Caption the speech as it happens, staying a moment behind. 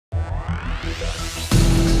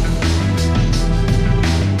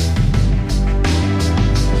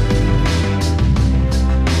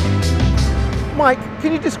Mike,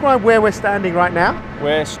 can you describe where we're standing right now?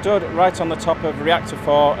 We're stood right on the top of reactor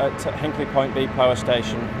 4 at Hinkley Point B power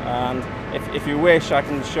station, and if you wish I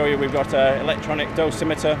can show you we've got an electronic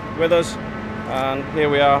dosimeter with us, and here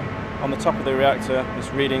we are on the top of the reactor.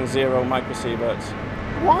 It's reading 0 microsieverts.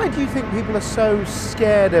 Why do you think people are so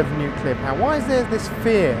scared of nuclear power? Why is there this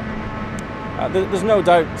fear? There's no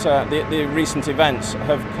doubt the recent events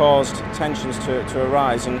have caused tensions to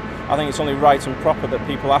arise, and I think it's only right and proper that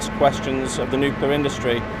people ask questions of the nuclear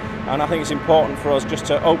industry, and I think it's important for us just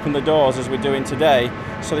to open the doors as we're doing today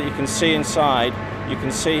so that you can see inside, you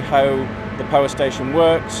can see how the power station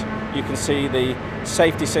works, you can see the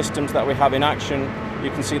safety systems that we have in action,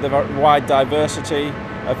 you can see the wide diversity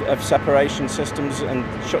of separation systems and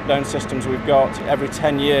shutdown systems we've got. Every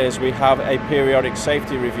 10 years we have a periodic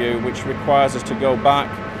safety review which requires us to go back,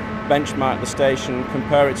 benchmark the station,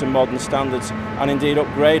 compare it to modern standards, and indeed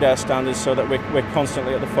upgrade our standards so that we're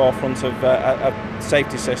constantly at the forefront of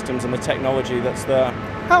safety systems and the technology that's there.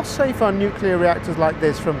 How safe are nuclear reactors like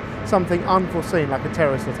this from something unforeseen like a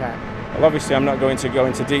terrorist attack? Well, obviously I'm not going to go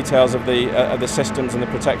into details of the systems and the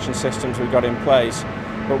protection systems we've got in place,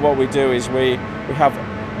 but what we do is we have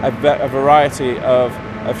a variety of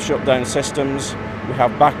shutdown systems. We have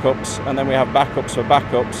backups, and then we have backups for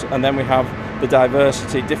backups, and then we have the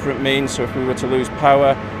diversity, different means. So if we were to lose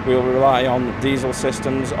power, we will rely on diesel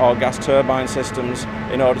systems or gas turbine systems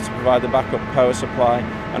in order to provide the backup power supply.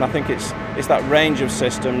 And I think it's that range of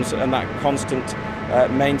systems and that constant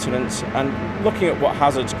maintenance and looking at what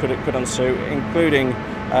hazards could ensue, including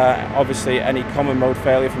obviously any common mode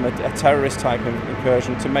failure from a terrorist type of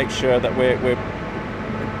incursion, to make sure that we're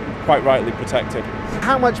quite rightly protected.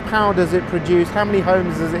 How much power does it produce? How many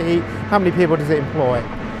homes does it heat? How many people does it employ?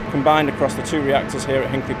 Combined across the 2 reactors here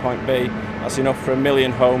at Hinkley Point B, that's enough for 1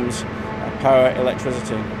 million homes, power,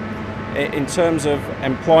 electricity. In terms of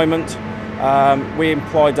employment, we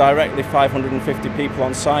employ directly 550 people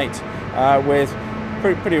on site with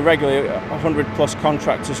pretty regularly 100 plus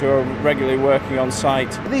contractors who are regularly working on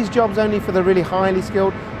site. Are these jobs only for the really highly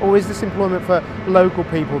skilled, or is this employment for local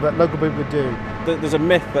people that local people do? There's a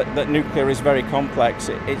myth that nuclear is very complex.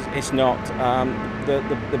 It's not.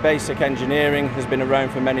 The basic engineering has been around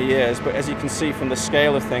for many years, but as you can see from the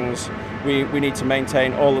scale of things, we need to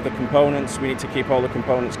maintain all of the components, we need to keep all the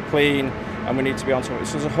components clean, and we need to be on top of it.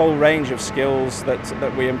 So there's a whole range of skills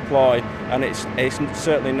that we employ, and it's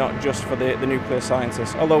certainly not just for the nuclear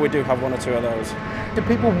scientists, although we do have 1 or 2 of those. Do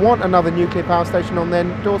people want another nuclear power station on their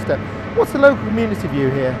doorstep? What's the local community view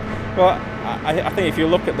here? Well, I think if you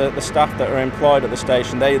look at the staff that are employed at the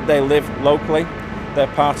station, they live locally, they're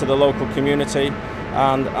part of the local community,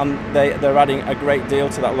 and they're adding a great deal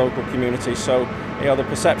to that local community. So you know, the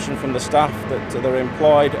perception from the staff that they're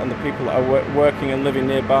employed and the people that are working and living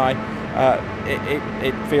nearby,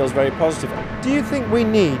 it feels very positive. Do you think we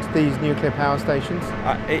need these nuclear power stations?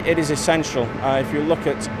 It is essential. If you look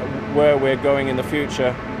at where we're going in the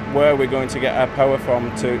future, where we're going to get our power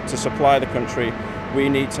from to supply the country, we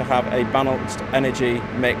need to have a balanced energy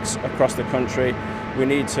mix across the country. We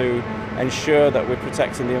need to ensure that we're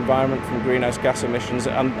protecting the environment from greenhouse gas emissions,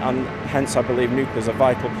 and hence I believe nuclear is a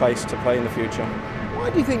vital place to play in the future. Why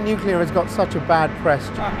do you think nuclear has got such a bad press?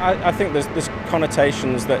 I think there's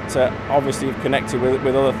connotations that obviously have connected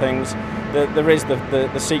with other things. There is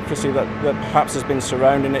the secrecy that perhaps has been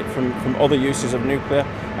surrounding it from other uses of nuclear,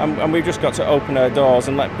 and we've just got to open our doors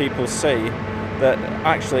and let people see that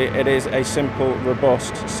actually it is a simple,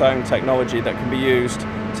 robust, sound technology that can be used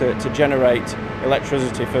to generate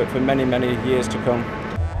electricity for many, many years to come.